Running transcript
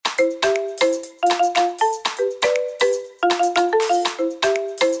Hosts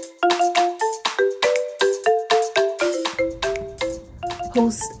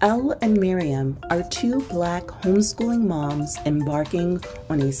Elle and Miriam are two Black homeschooling moms embarking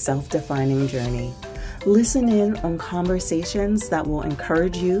on a self-defining journey. Listen in on conversations that will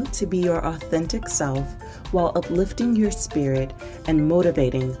encourage you to be your authentic self while uplifting your spirit and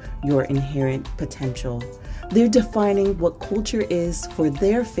motivating your inherent potential. They're defining what culture is for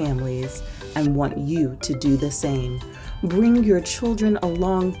their families and want you to do the same. Bring your children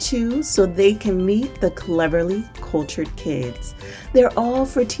along too so they can meet the cleverly cultured kids. They're all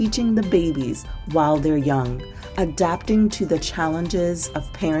for teaching the babies while they're young, adapting to the challenges of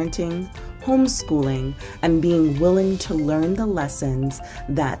parenting, homeschooling, and being willing to learn the lessons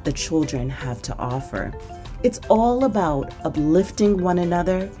that the children have to offer. It's all about uplifting one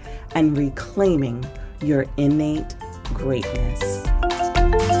another and reclaiming your innate greatness.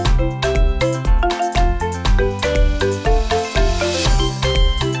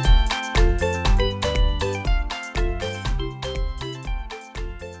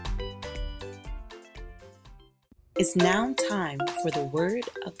 It's now time for the word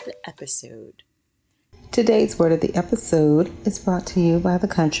of the episode. Today's word of the episode is brought to you by the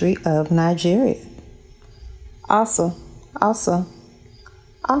country of Nigeria. Also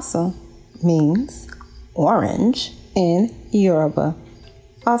means orange in Yoruba.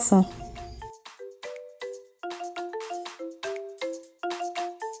 Also.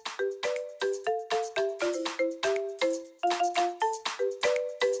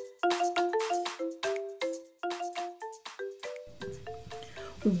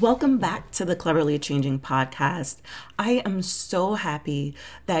 Welcome back to the Cleverly Changing podcast. I am so happy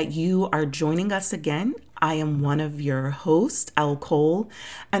that you are joining us again. I am one of your hosts, Elle Cole,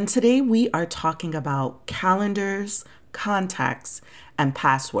 and today we are talking about calendars, contacts, and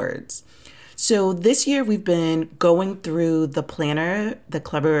passwords. So this year we've been going through the planner, the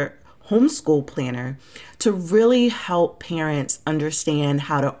Clever Homeschool Planner, to really help parents understand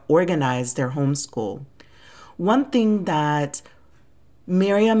how to organize their homeschool. One thing that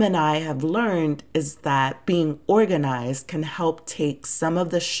Miriam and I have learned is that being organized can help take some of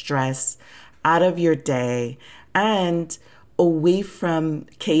the stress out of your day and away from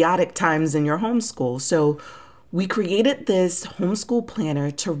chaotic times in your homeschool. So we created this homeschool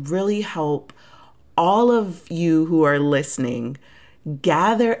planner to really help all of you who are listening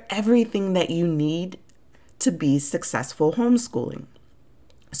gather everything that you need to be successful homeschooling.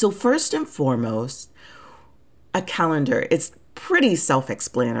 So first and foremost, a calendar. It's pretty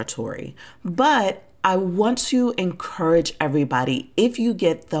self-explanatory, but I want to encourage everybody, if you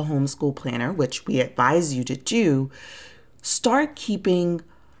get the homeschool planner, which we advise you to do, start keeping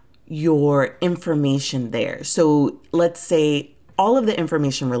your information there. So let's say all of the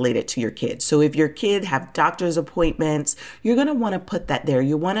information related to your kids. So if your kid have doctor's appointments, you're going to want to put that there.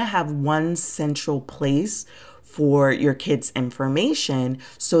 You want to have one central place for your kids' information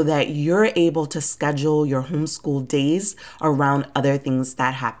so that you're able to schedule your homeschool days around other things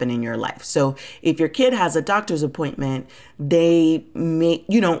that happen in your life. So if your kid has a doctor's appointment, you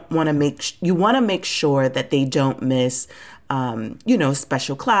want to make sure that they don't miss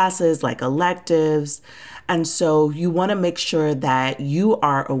special classes like electives. And so you want to make sure that you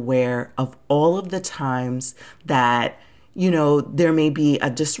are aware of all of the times that, there may be a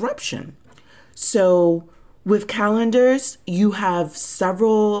disruption. So with calendars, you have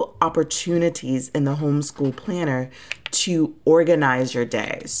several opportunities in the homeschool planner to organize your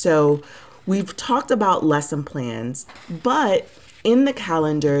day. So we've talked about lesson plans, but in the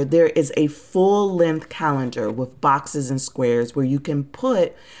calendar, there is a full-length calendar with boxes and squares where you can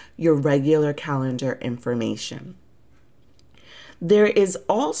put your regular calendar information. There is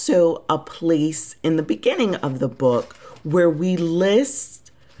also a place in the beginning of the book where we list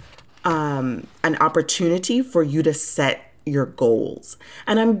an opportunity for you to set your goals.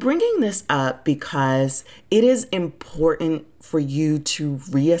 And I'm bringing this up because it is important for you to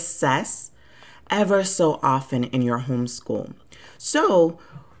reassess ever so often in your homeschool. So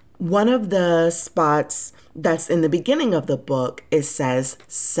one of the spots that's in the beginning of the book, it says,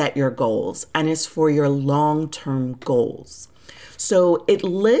 set your goals, and it's for your long-term goals. So it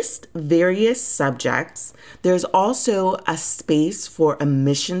lists various subjects. There's also a space for a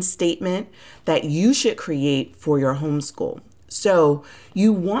mission statement that you should create for your homeschool. So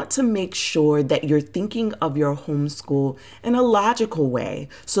you want to make sure that you're thinking of your homeschool in a logical way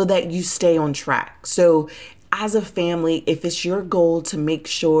so that you stay on track. So as a family, if it's your goal to make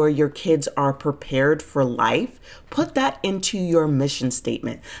sure your kids are prepared for life, put that into your mission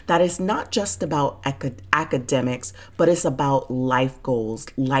statement. That is not just about academics, but it's about life goals,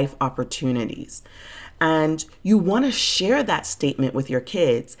 life opportunities. And you want to share that statement with your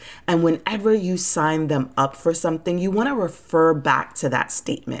kids. And whenever you sign them up for something, you want to refer back to that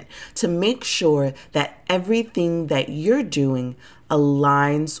statement to make sure that everything that you're doing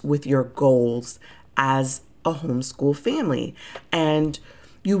aligns with your goals as a homeschool family. And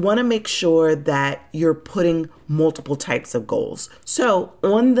you want to make sure that you're putting multiple types of goals. So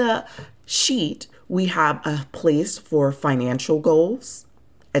on the sheet, we have a place for financial goals,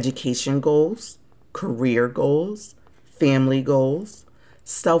 education goals, career goals, family goals,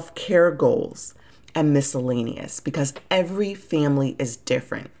 self-care goals, and miscellaneous, because every family is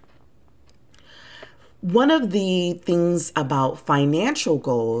different. One of the things about financial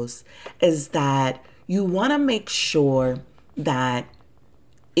goals is that you want to make sure that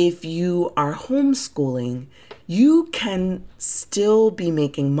if you are homeschooling, you can still be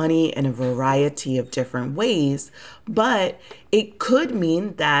making money in a variety of different ways, but it could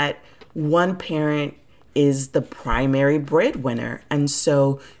mean that one parent is the primary breadwinner. And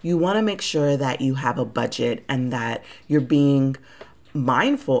so you want to make sure that you have a budget and that you're being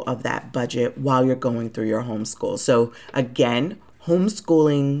mindful of that budget while you're going through your homeschool. So again,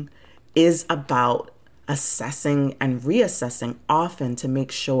 homeschooling is about assessing and reassessing often to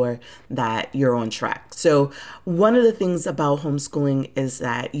make sure that you're on track. So one of the things about homeschooling is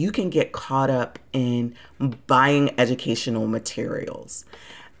that you can get caught up in buying educational materials.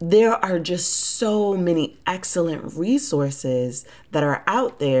 There are just so many excellent resources that are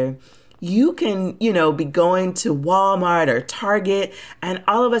out there. You can, be going to Walmart or Target and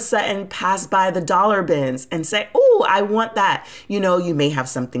all of a sudden pass by the dollar bins and say, oh, I want that. You may have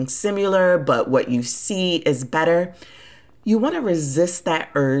something similar, but what you see is better. You want to resist that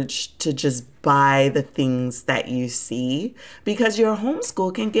urge to just buy the things that you see, because your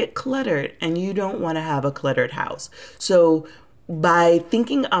homeschool can get cluttered and you don't want to have a cluttered house. So by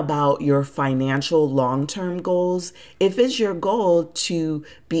thinking about your financial long-term goals, if it's your goal to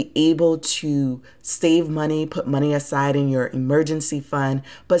be able to save money, put money aside in your emergency fund,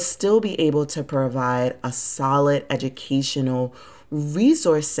 but still be able to provide a solid educational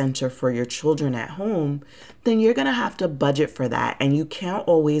resource center for your children at home, then you're going to have to budget for that. And you can't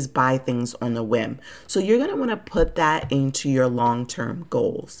always buy things on a whim. So you're going to want to put that into your long-term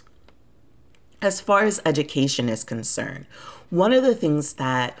goals. As far as education is concerned, one of the things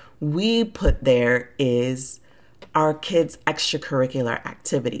that we put there is our kids' extracurricular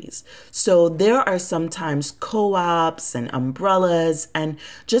activities. So there are sometimes co-ops and umbrellas and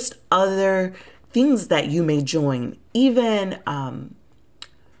just other things that you may join, even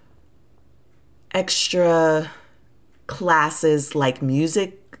extra classes like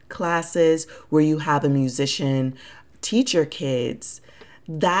music classes where you have a musician teach your kids.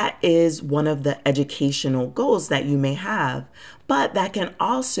 That is one of the educational goals that you may have, but this can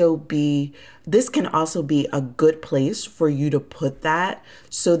also be a good place for you to put that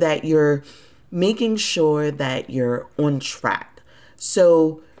so that you're making sure that you're on track.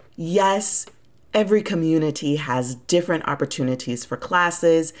 So yes, every community has different opportunities for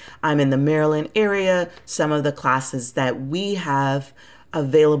classes. I'm in the Maryland area. Some of the classes that we have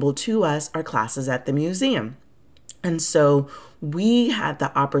available to us are classes at the museum. And so we had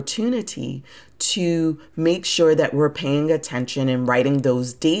the opportunity to make sure that we're paying attention and writing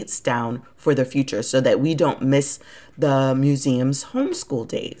those dates down for the future so that we don't miss the museum's homeschool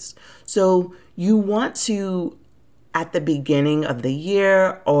days. So you want to, at the beginning of the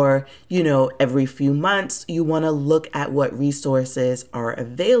year or, every few months, you want to look at what resources are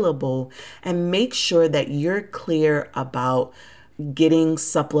available and make sure that you're clear about getting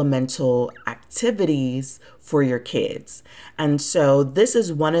supplemental activities for your kids. And so this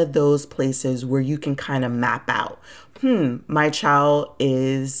is one of those places where you can kind of map out, my child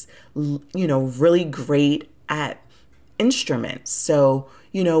is, really great at instruments. So,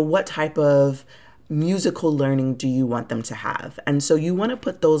 what type of musical learning do you want them to have? And so you want to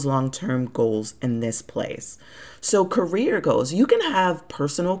put those long-term goals in this place. So career goals, you can have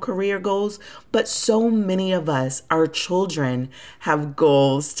personal career goals, but so many of us, our children, have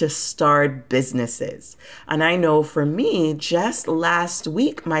goals to start businesses. And I know for me, just last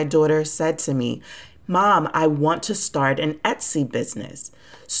week, my daughter said to me, Mom, I want to start an Etsy business.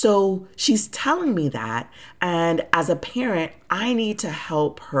 So she's telling me that. And as a parent, I need to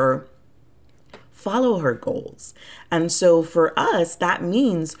help her follow her goals. And so for us, that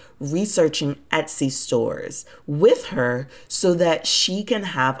means researching Etsy stores with her so that she can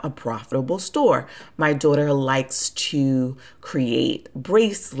have a profitable store. My daughter likes to create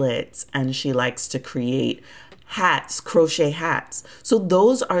bracelets and she likes to create hats, crochet hats. So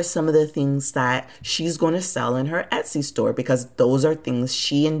those are some of the things that she's going to sell in her Etsy store because those are things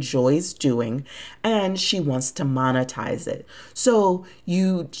she enjoys doing and she wants to monetize it. So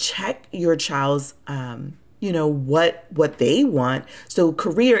you check your child's what they want. So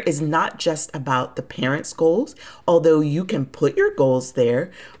career is not just about the parents' goals, although you can put your goals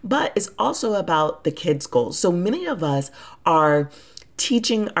there, but it's also about the kids' goals. So many of us are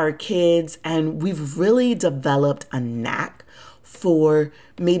teaching our kids, and we've really developed a knack for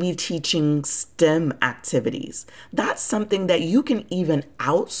maybe teaching STEM activities. That's something that you can even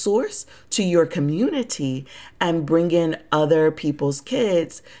outsource to your community and bring in other people's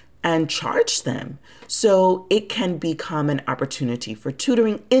kids and charge them. So it can become an opportunity for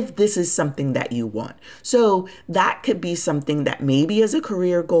tutoring if this is something that you want. So that could be something that maybe is a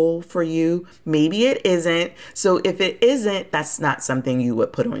career goal for you. Maybe it isn't. So if it isn't, that's not something you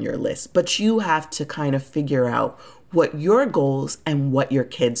would put on your list. But you have to kind of figure out what your goals and what your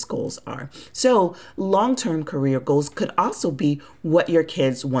kids' goals are. So long-term career goals could also be what your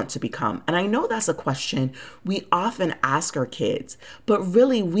kids want to become. And I know that's a question we often ask our kids, but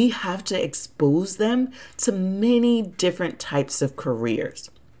really we have to expose them to many different types of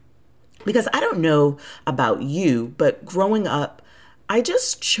careers. Because I don't know about you, but growing up, I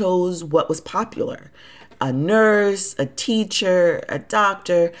just chose what was popular. A nurse, a teacher, a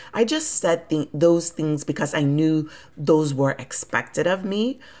doctor. I just said those things because I knew those were expected of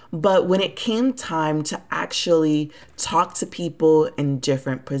me. But when it came time to actually talk to people in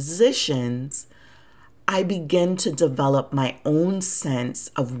different positions, I began to develop my own sense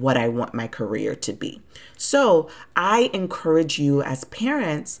of what I want my career to be. So I encourage you as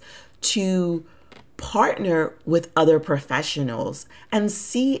parents to partner with other professionals and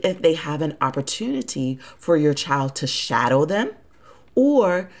see if they have an opportunity for your child to shadow them.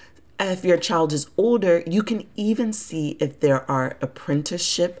 Or if your child is older, you can even see if there are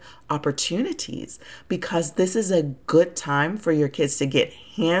apprenticeship opportunities, because this is a good time for your kids to get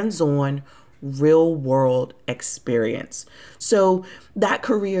hands-on real world experience. So that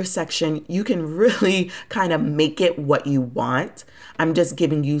career section, you can really kind of make it what you want. I'm just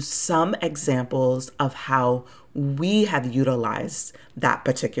giving you some examples of how we have utilized that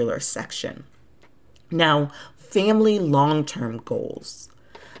particular section. Now, family long-term goals.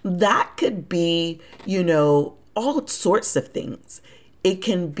 That could be, all sorts of things. It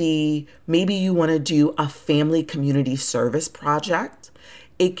can be maybe you want to do a family community service project.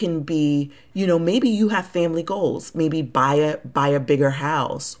 It can be, maybe you have family goals, maybe buy a bigger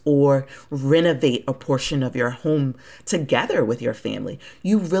house or renovate a portion of your home together with your family.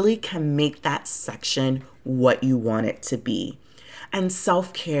 You really can make that section what you want it to be. And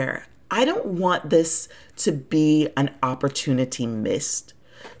self-care. I don't want this to be an opportunity missed.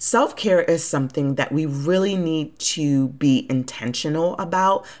 Self-care is something that we really need to be intentional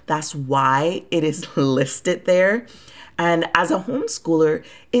about. That's why it is listed there. And as a homeschooler,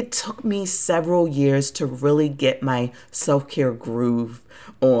 it took me several years to really get my self-care groove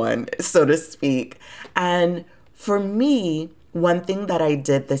on, so to speak. And for me, one thing that I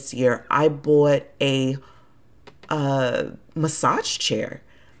did this year, I bought a massage chair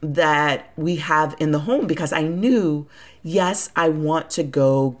that we have in the home because I knew, yes, I want to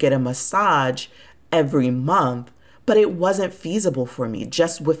go get a massage every month, but it wasn't feasible for me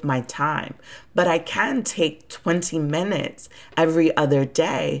just with my time. But I can take 20 minutes every other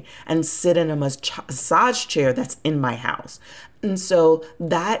day and sit in a massage chair that's in my house. And so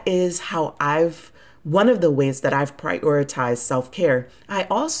that is how one of the ways that I've prioritized self-care.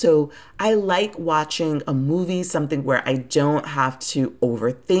 I like watching a movie, something where I don't have to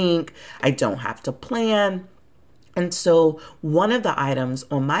overthink, I don't have to plan. And so one of the items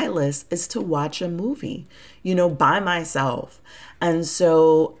on my list is to watch a movie, by myself. And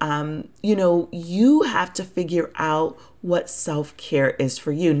so, you have to figure out what self-care is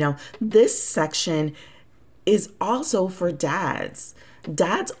for you. Now, this section is also for dads.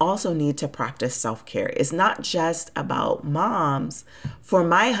 Dads also need to practice self-care. It's not just about moms. For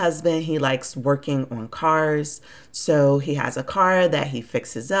my husband, he likes working on cars. So he has a car that he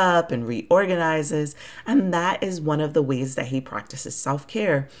fixes up and reorganizes. And that is one of the ways that he practices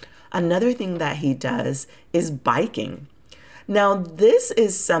self-care. Another thing that he does is biking. Now, this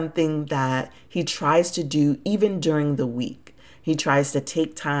is something that he tries to do even during the week. He tries to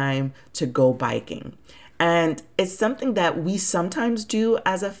take time to go biking. And it's something that we sometimes do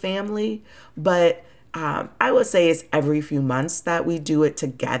as a family, but I would say it's every few months that we do it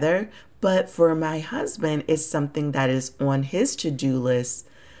together. But for my husband, it's something that is on his to-do list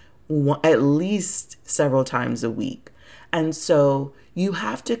at least several times a week. And so you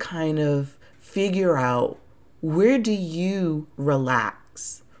have to kind of figure out, where do you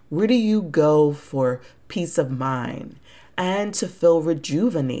relax? Where do you go for peace of mind and to feel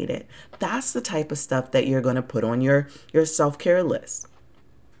rejuvenated? That's the type of stuff that you're going to put on your self-care list.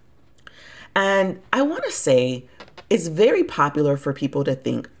 And I want to say, it's very popular for people to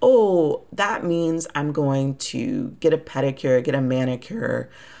think, oh, that means I'm going to get a pedicure, get a manicure.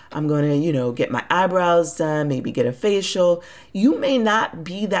 I'm going to, get my eyebrows done, maybe get a facial. You may not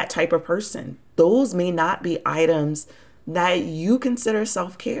be that type of person. Those may not be items that you consider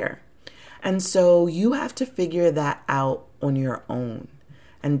self-care. And so you have to figure that out on your own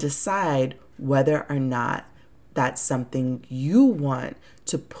and decide whether or not that's something you want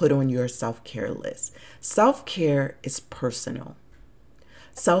to put on your self-care list. Self-care is personal.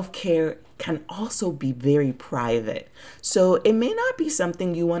 Self-care can also be very private. So it may not be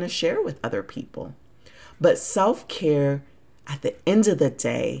something you want to share with other people. But self-care, at the end of the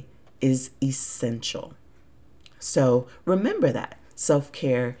day, is essential. So remember that.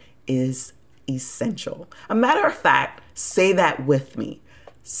 Self-care is essential. A matter of fact, say that with me.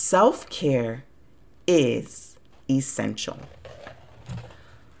 Self-care is essential.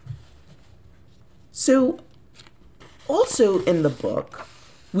 So also in the book,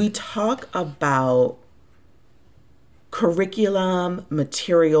 we talk about curriculum,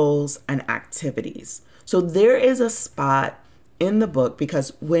 materials, and activities. So there is a spot in the book,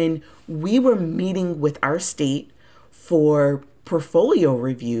 because when we were meeting with our state for portfolio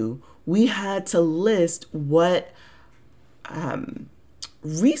review, we had to list what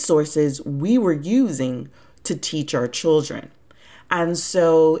resources we were using to teach our children. And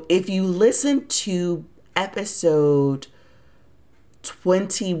so if you listen to episode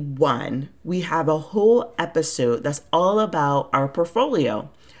 21, we have a whole episode that's all about our portfolio.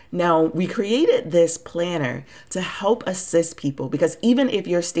 Now, we created this planner to help assist people, because even if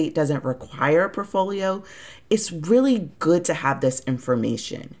your state doesn't require a portfolio, it's really good to have this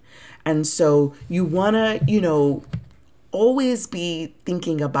information. And so you want to, always be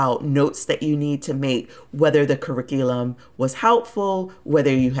thinking about notes that you need to make, whether the curriculum was helpful,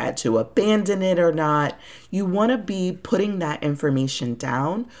 whether you had to abandon it or not. You want to be putting that information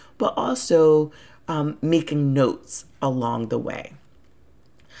down, but also making notes along the way.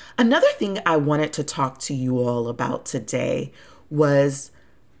 Another thing I wanted to talk to you all about today was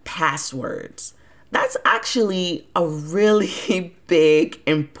passwords. That's actually a really big,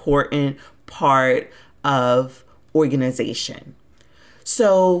 important part of organization.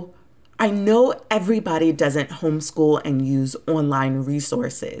 So I know everybody doesn't homeschool and use online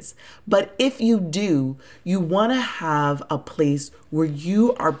resources, but if you do, you want to have a place where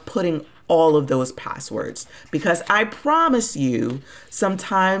you are putting all of those passwords, because I promise you,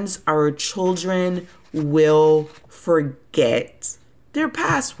 sometimes our children will forget their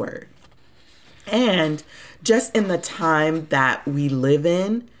password. And just in the time that we live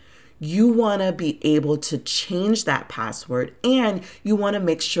in, you want to be able to change that password, and you want to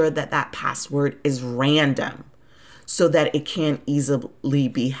make sure that that password is random so that it can't easily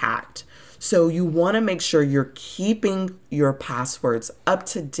be hacked. So you want to make sure you're keeping your passwords up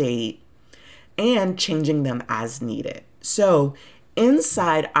to date and changing them as needed. So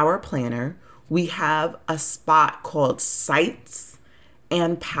inside our planner, we have a spot called Sites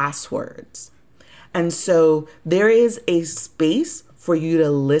and Passwords. And so there is a space for you to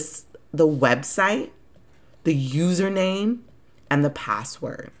list the website, the username, and the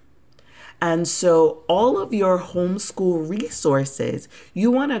password. And so all of your homeschool resources,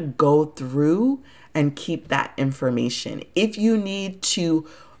 you want to go through and keep that information. If you need to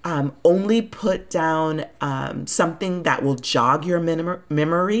only put down something that will jog your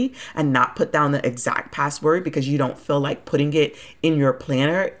memory and not put down the exact password because you don't feel like putting it in your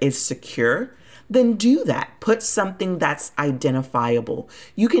planner is secure, then do that. Put something that's identifiable.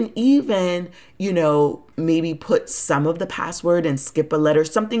 You can even, maybe put some of the password and skip a letter,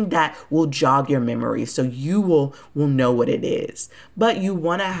 something that will jog your memory so you will know what it is. But you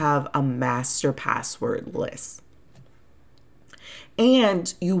want to have a master password list.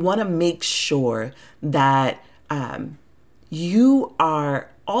 And you want to make sure that you are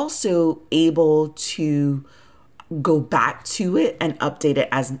also able to go back to it and update it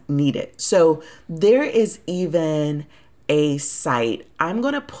as needed. So there is even a site. I'm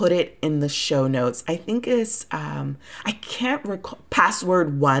going to put it in the show notes. I think it's, I can't recall,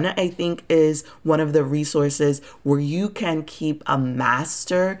 Password One, I think is one of the resources where you can keep a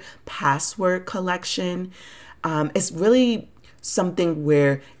master password collection. It's really something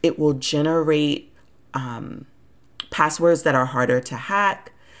where it will generate passwords that are harder to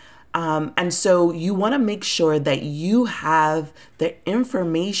hack. And so you want to make sure that you have the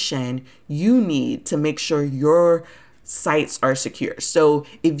information you need to make sure your sites are secure. So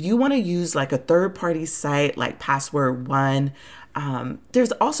if you want to use like a third-party site like Password One,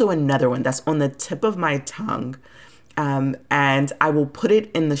 there's also another one that's on the tip of my tongue. And I will put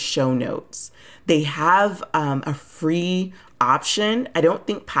it in the show notes. They have a free option. I don't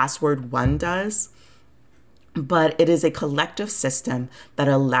think Password One does, but it is a collective system that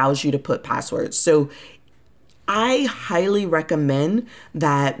allows you to put passwords. So I highly recommend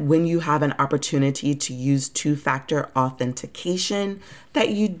that when you have an opportunity to use two-factor authentication, that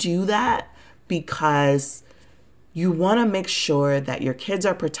you do that, because you want to make sure that your kids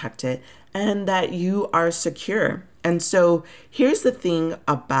are protected and that you are secure. And so here's the thing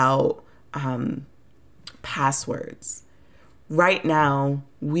about passwords. Right now,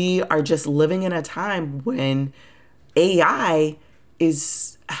 we are just living in a time when AI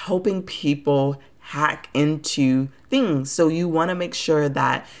is helping people hack into things. So you want to make sure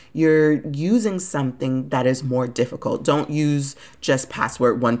that you're using something that is more difficult. Don't use just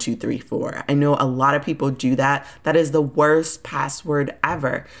password 1234. I know a lot of people do that. That is the worst password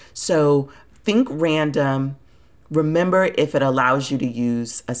ever. So think random. Remember, if it allows you to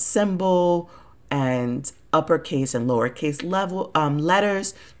use a symbol and uppercase and lowercase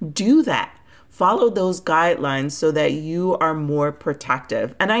letters, do that. Follow those guidelines so that you are more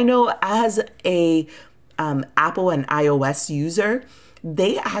protective. And I know as a Apple and iOS user,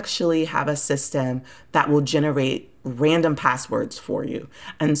 they actually have a system that will generate random passwords for you.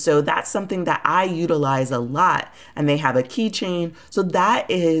 And so that's something that I utilize a lot. And they have a keychain. So that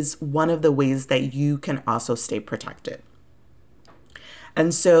is one of the ways that you can also stay protected.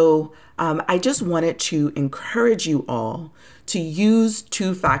 And so I just wanted to encourage you all to use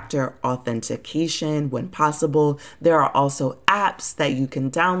two-factor authentication when possible. There are also apps that you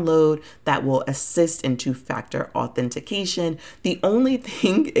can download that will assist in two-factor authentication. The only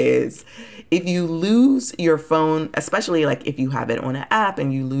thing is, if you lose your phone, especially like if you have it on an app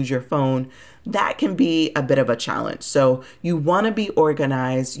and you lose your phone, that can be a bit of a challenge. So you want to be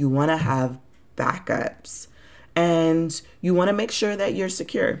organized, you want to have backups, and you want to make sure that you're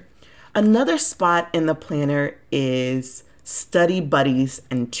secure. Another spot in the planner is study buddies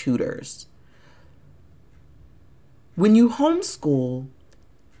and tutors. When you homeschool,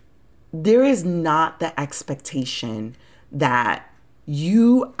 there is not the expectation that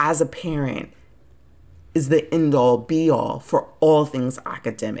you as a parent is the end all be all for all things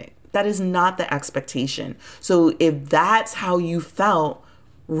academic. That is not the expectation. So if that's how you felt,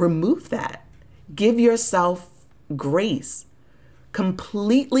 remove that. Give yourself grace.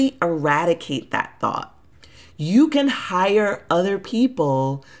 Completely eradicate that thought. You can hire other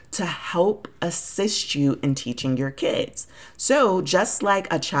people to help assist you in teaching your kids. So just like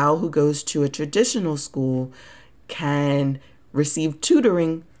a child who goes to a traditional school can receive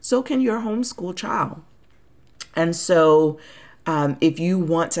tutoring, so can your homeschool child. And so if you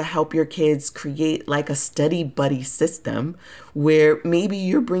want to help your kids create like a study buddy system where maybe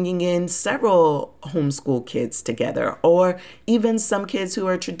you're bringing in several homeschool kids together, or even some kids who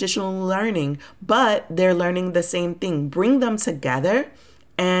are traditional learning, but they're learning the same thing, bring them together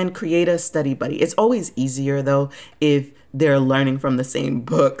and create a study buddy. It's always easier though if they're learning from the same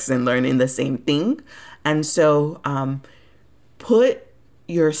books and learning the same thing. And so put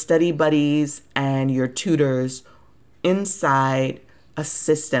your study buddies and your tutors inside a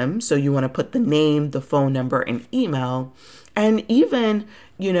system. So you want to put the name, the phone number, and email. And even,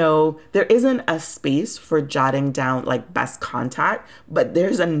 there isn't a space for jotting down like best contact, but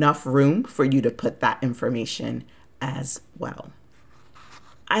there's enough room for you to put that information as well.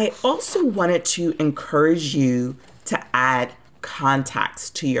 I also wanted to encourage you to add contacts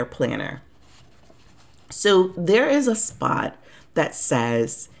to your planner. So there is a spot that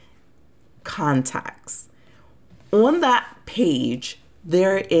says contacts. On that page,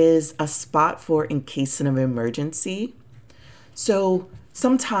 there is a spot for in case of emergency. So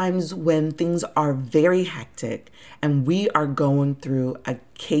sometimes when things are very hectic and we are going through a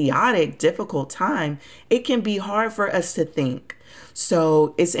chaotic, difficult time, it can be hard for us to think.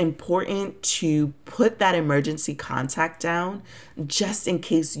 So it's important to put that emergency contact down just in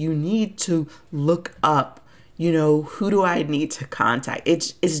case you need to look up, who do I need to contact?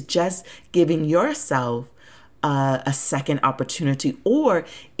 It's just giving yourself a second opportunity. Or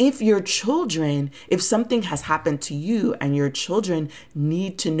if something has happened to you and your children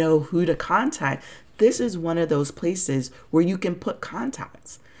need to know who to contact, this is one of those places where you can put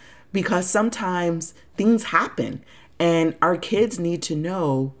contacts, because sometimes things happen and our kids need to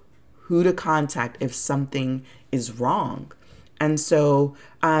know who to contact if something is wrong. And so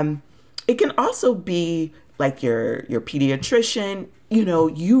it can also be like your pediatrician.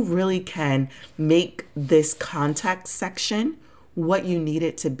 You really can make this contact section what you need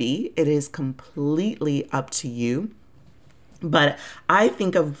it to be. It is completely up to you. But I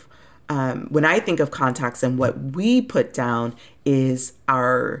think of, when I think of contacts, and what we put down is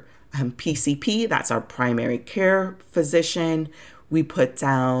our PCP, that's our primary care physician. We put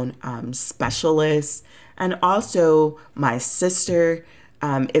down specialists, and also my sister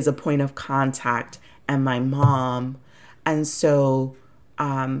is a point of contact, and my mom. And so,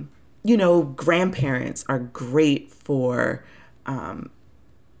 grandparents are great for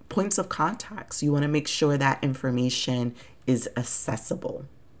points of contacts. You want to make sure that information is accessible.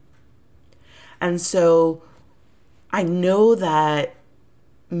 And so I know that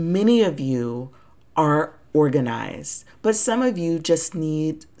many of you are organized, but some of you just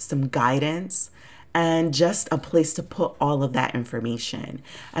need some guidance and just a place to put all of that information.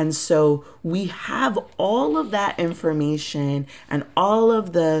 And so we have all of that information and all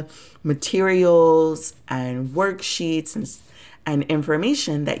of the materials and worksheets and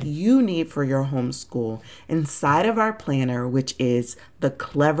information that you need for your homeschool inside of our planner, which is the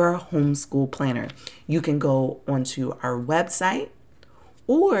Clever Homeschool Planner. You can go onto our website,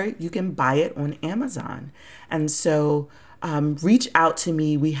 or you can buy it on Amazon. And so reach out to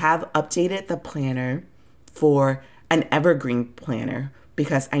me. We have updated the planner for an evergreen planner,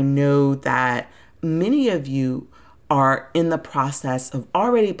 because I know that many of you are in the process of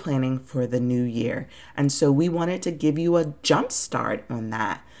already planning for the new year. And so we wanted to give you a jump start on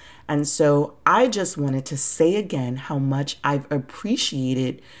that. And so I just wanted to say again how much I've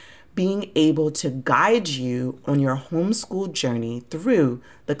appreciated being able to guide you on your homeschool journey through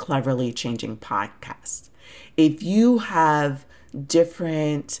the Cleverly Changing podcast. If you have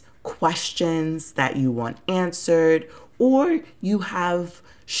different questions that you want answered, or you have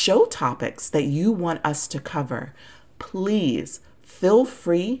show topics that you want us to cover, please feel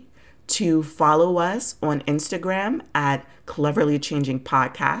free to follow us on Instagram at Cleverly Changing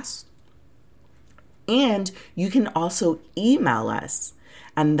Podcast. And you can also email us,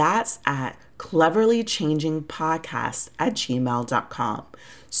 and that's at cleverlychangingpodcast@gmail.com.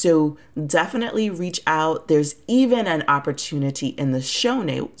 So definitely reach out. There's even an opportunity in the show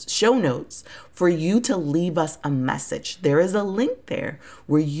notes for you to leave us a message. There is a link there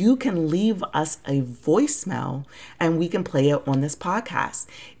where you can leave us a voicemail and we can play it on this podcast.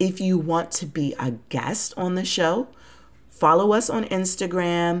 If you want to be a guest on the show, follow us on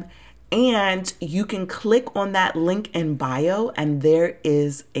Instagram, and you can click on that link in bio, and there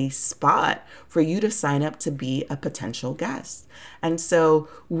is a spot for you to sign up to be a potential guest. And so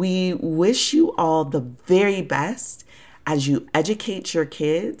we wish you all the very best as you educate your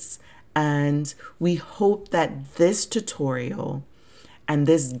kids. And we hope that this tutorial and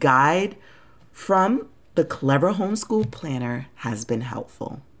this guide from the Clever Homeschool Planner has been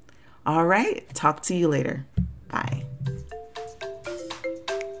helpful. All right, talk to you later. Bye.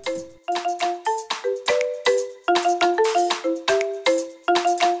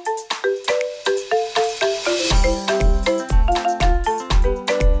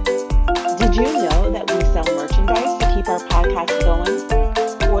 Did you know that we sell merchandise to keep our podcast going?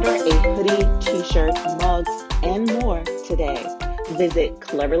 Order a hoodie, t-shirt, mugs, and more today. Visit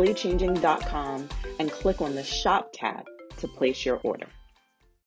cleverlychanging.com and click on the shop tab to place your order.